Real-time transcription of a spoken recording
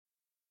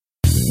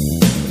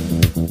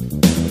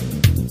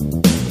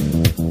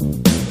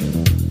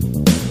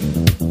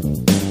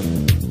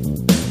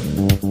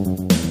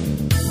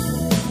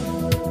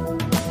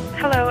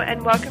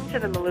Welcome to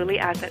the Malooly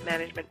Asset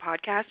Management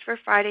Podcast for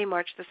Friday,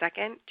 March the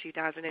 2nd,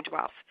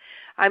 2012.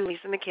 I'm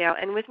Lisa McHale,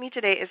 and with me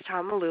today is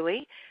Tom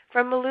Malooly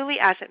from Malooly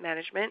Asset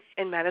Management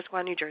in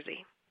Manasquan, New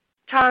Jersey.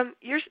 Tom,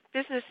 your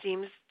business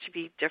seems to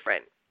be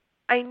different.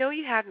 I know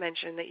you have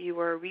mentioned that you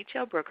were a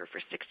retail broker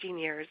for 16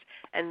 years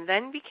and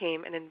then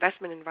became an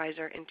investment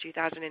advisor in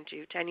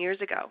 2002, 10 years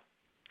ago.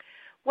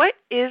 What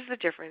is the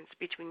difference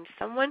between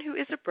someone who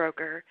is a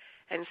broker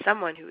and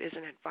someone who is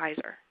an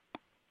advisor?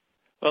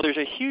 Well, there's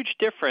a huge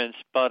difference,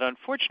 but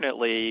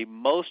unfortunately,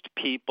 most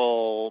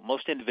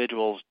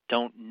individuals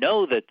don't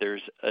know that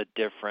there's a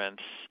difference.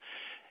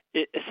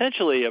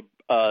 Essentially,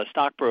 a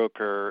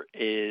stockbroker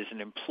is an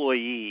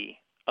employee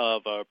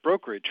of a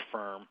brokerage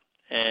firm,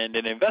 and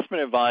an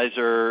investment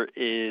advisor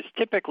is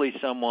typically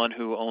someone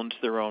who owns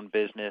their own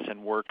business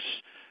and works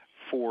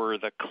for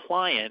the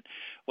client.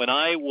 When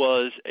I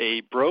was a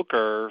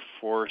broker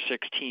for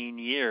 16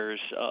 years,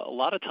 a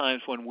lot of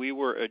times when we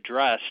were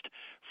addressed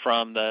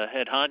from the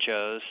head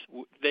honchos,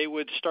 they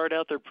would start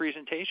out their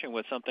presentation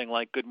with something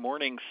like "Good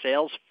morning,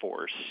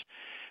 Salesforce,"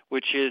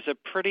 which is a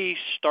pretty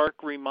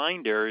stark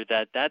reminder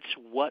that that's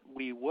what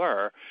we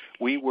were.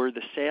 We were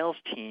the sales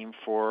team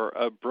for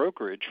a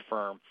brokerage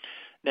firm.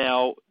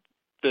 Now,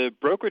 the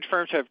brokerage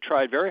firms have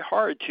tried very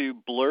hard to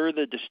blur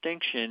the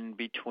distinction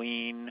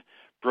between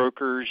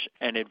brokers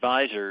and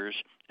advisors,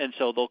 and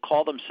so they'll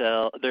call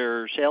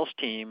their sales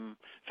team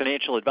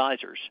financial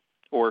advisors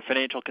or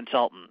financial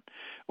consultant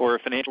or a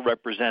financial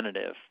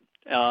representative.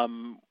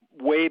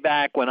 Way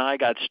back when I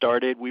got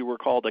started, we were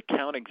called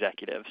account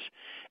executives.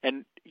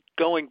 And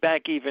going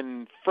back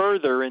even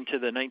further into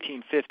the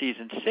 1950s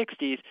and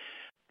 60s,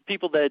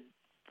 people that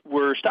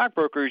were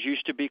stockbrokers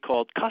used to be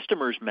called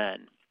customers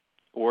men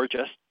or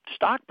just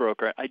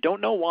stockbroker. I don't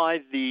know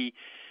why the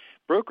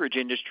brokerage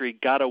industry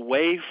got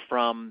away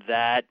from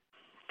that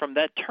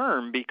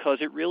term, because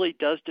it really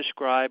does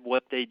describe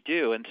what they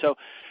do. And so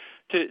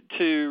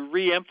to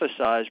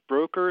re-emphasize,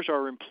 brokers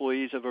are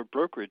employees of a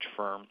brokerage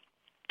firm.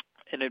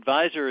 An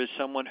advisor is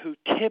someone who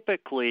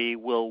typically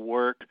will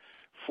work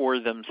for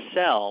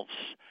themselves.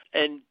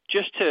 And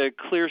just to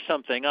clear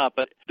something up,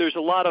 there's a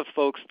lot of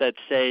folks that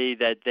say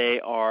that they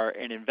are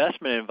an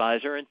investment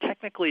advisor, and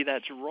technically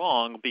that's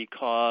wrong,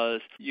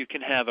 because you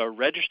can have a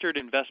registered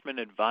investment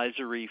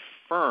advisory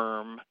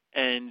firm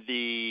and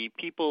the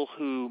people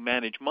who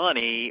manage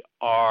money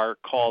are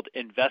called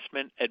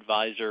investment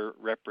advisor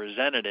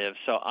representatives.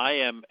 So I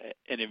am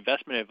an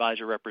investment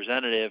advisor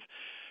representative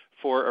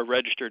for a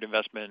registered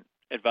investment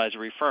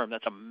advisory firm.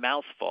 That's a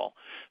mouthful.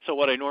 So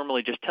what I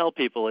normally just tell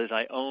people is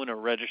I own a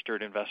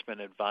registered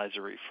investment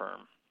advisory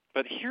firm.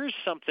 But here's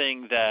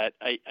something that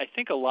I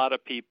think a lot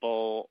of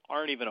people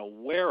aren't even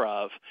aware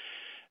of.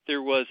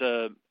 There was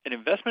an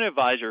Investment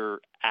Advisor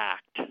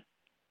Act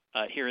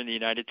here in the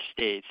United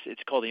States.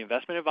 It's called the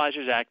Investment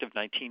Advisors Act of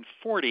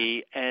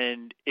 1940,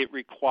 and it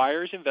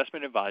requires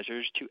investment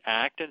advisors to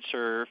act and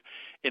serve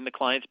in the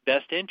client's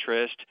best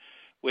interest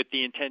with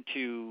the intent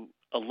to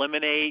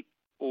eliminate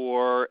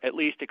or at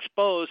least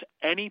expose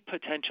any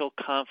potential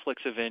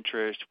conflicts of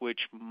interest which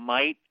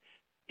might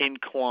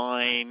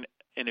incline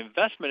an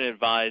investment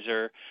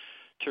advisor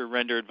to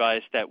render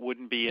advice that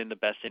wouldn't be in the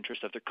best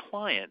interest of their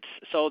clients.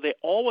 So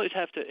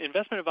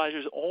investment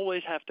advisors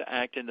always have to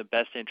act in the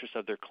best interest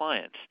of their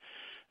clients.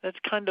 That's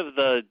kind of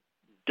the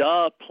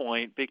duh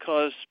point,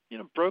 because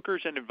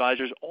brokers and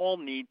advisors all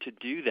need to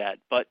do that.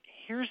 But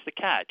here's the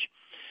catch.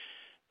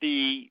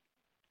 The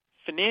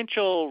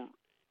Financial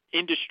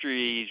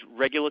Industries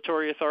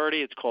Regulatory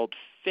Authority, it's called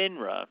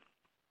FINRA.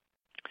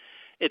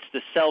 It's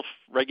the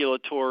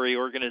self-regulatory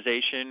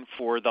organization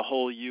for the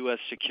whole U.S.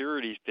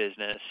 securities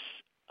business.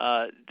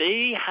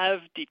 They have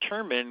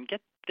determined,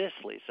 get this,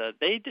 Lisa,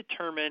 they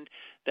determined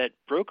that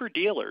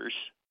broker-dealers,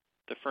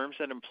 the firms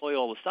that employ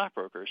all the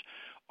stockbrokers,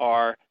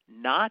 are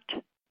not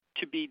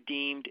to be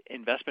deemed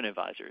investment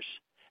advisors.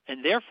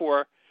 And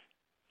therefore,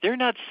 they're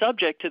not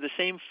subject to the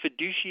same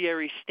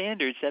fiduciary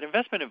standards that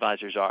investment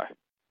advisors are.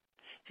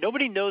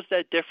 Nobody knows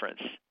that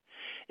difference.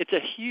 It's a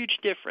huge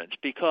difference,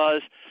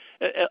 because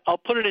I'll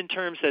put it in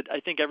terms that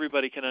I think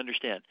everybody can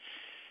understand.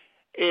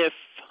 If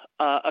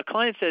a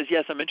client says,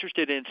 yes, I'm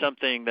interested in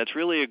something that's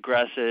really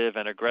aggressive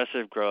and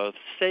aggressive growth,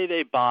 say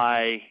they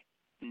buy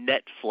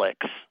Netflix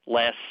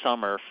last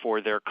summer for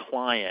their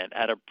client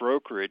at a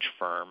brokerage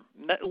firm.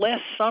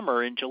 Last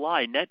summer in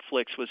July,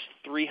 Netflix was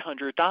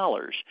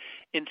 $300.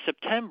 In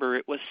September,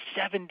 it was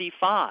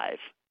 $75.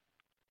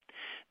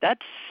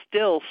 That's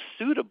still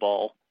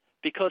suitable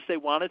because they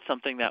wanted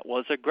something that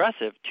was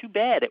aggressive. Too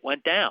bad it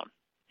went down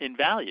in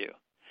value.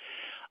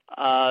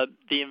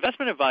 The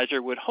investment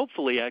advisor would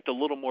hopefully act a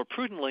little more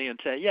prudently and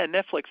say, yeah,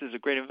 Netflix is a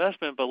great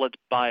investment, but let's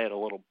buy it a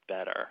little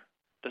better.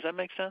 Does that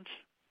make sense?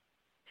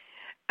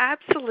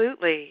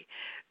 Absolutely.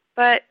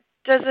 But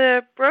does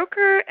a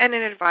broker and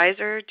an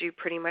advisor do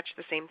pretty much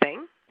the same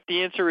thing?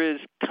 The answer is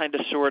kind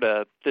of, sort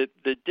of.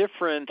 The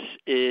difference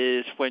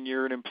is when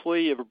you're an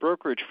employee of a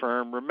brokerage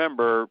firm,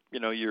 remember,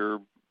 you're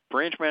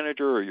branch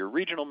manager or your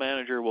regional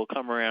manager will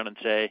come around and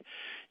say,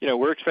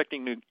 we're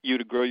expecting you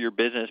to grow your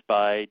business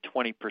by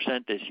 20%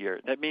 this year.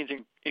 That means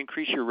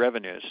increase your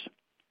revenues.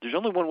 There's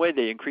only one way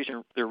they increase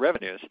their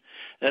revenues, and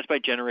that's by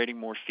generating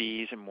more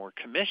fees and more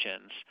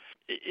commissions.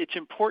 It's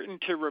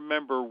important to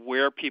remember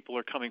where people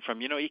are coming from.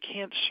 You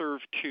can't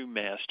serve two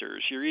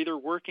masters. You're either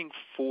working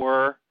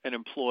for an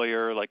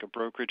employer like a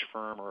brokerage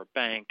firm or a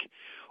bank,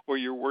 or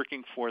you're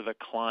working for the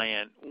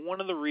client.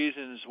 One of the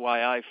reasons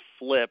why I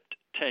flipped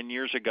 10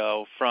 years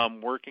ago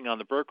from working on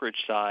the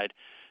brokerage side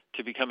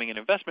to becoming an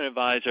investment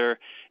advisor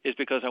is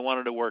because I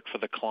wanted to work for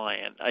the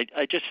client.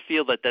 I just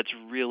feel that that's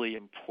really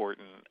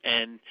important.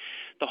 And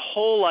the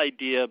whole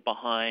idea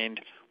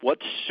behind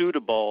what's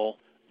suitable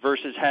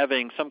versus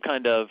having some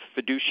kind of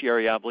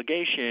fiduciary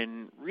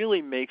obligation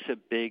really makes a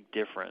big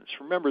difference.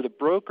 Remember, the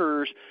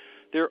brokers,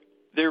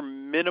 their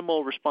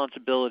minimal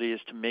responsibility is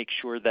to make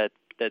sure that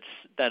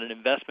an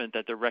investment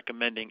that they're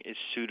recommending is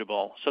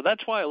suitable. So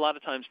that's why a lot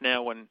of times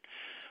now when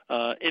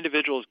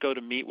individuals go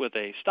to meet with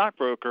a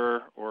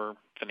stockbroker or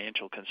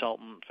financial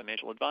consultant,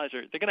 financial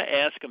advisor, they're going to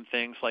ask them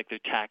things like their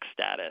tax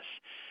status,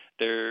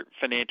 their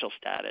financial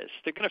status.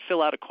 They're going to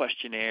fill out a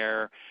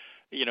questionnaire,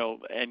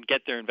 and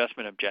get their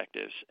investment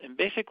objectives. And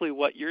basically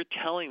what you're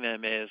telling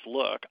them is,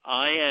 look,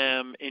 I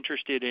am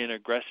interested in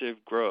aggressive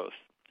growth.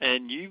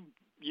 And you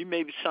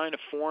may sign a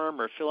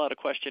form or fill out a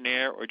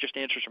questionnaire or just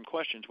answer some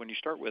questions when you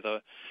start with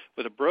a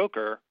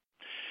broker,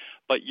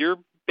 but you're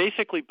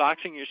basically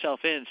boxing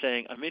yourself in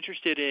saying, I'm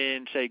interested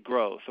in, say,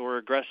 growth or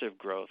aggressive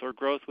growth or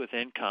growth with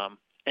income.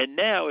 And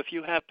now if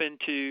you happen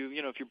to,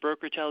 if your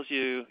broker tells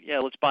you,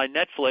 let's buy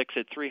Netflix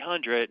at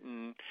 $300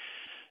 and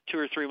 2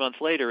 or 3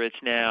 months later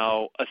it's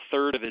now a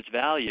third of its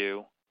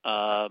value,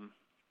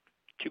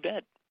 too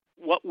bad.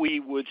 What we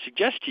would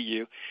suggest to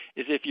you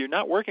is if you're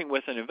not working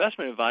with an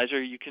investment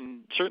advisor, you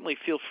can certainly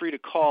feel free to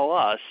call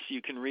us. You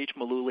can reach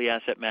Mullooly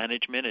Asset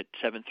Management at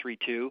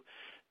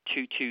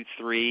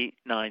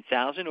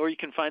 732-223-9000, or you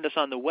can find us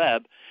on the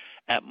web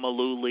at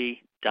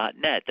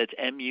mullooly.net. That's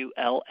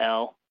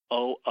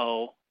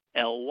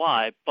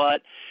MULLOOLY.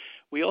 But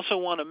we also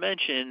want to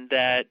mention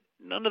that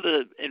none of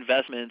the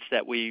investments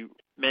that we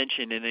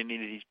mention in any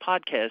of these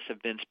podcasts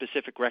have been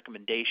specific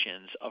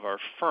recommendations of our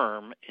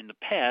firm in the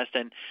past,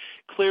 and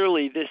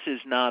clearly this is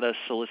not a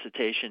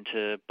solicitation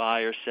to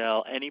buy or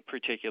sell any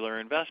particular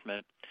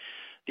investment.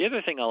 The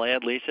other thing I'll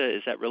add, Lisa,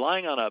 is that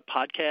relying on a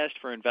podcast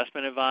for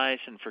investment advice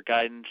and for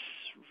guidance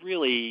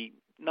really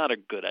not a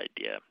good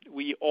idea.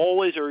 We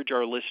always urge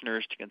our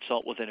listeners to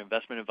consult with an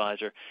investment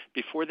advisor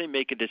before they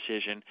make a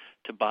decision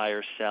to buy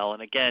or sell.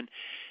 And again,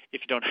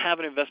 if you don't have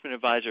an investment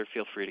advisor,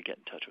 feel free to get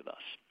in touch with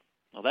us.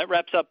 Well, that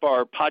wraps up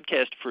our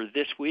podcast for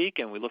this week,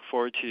 and we look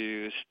forward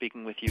to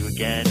speaking with you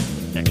again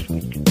next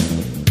week.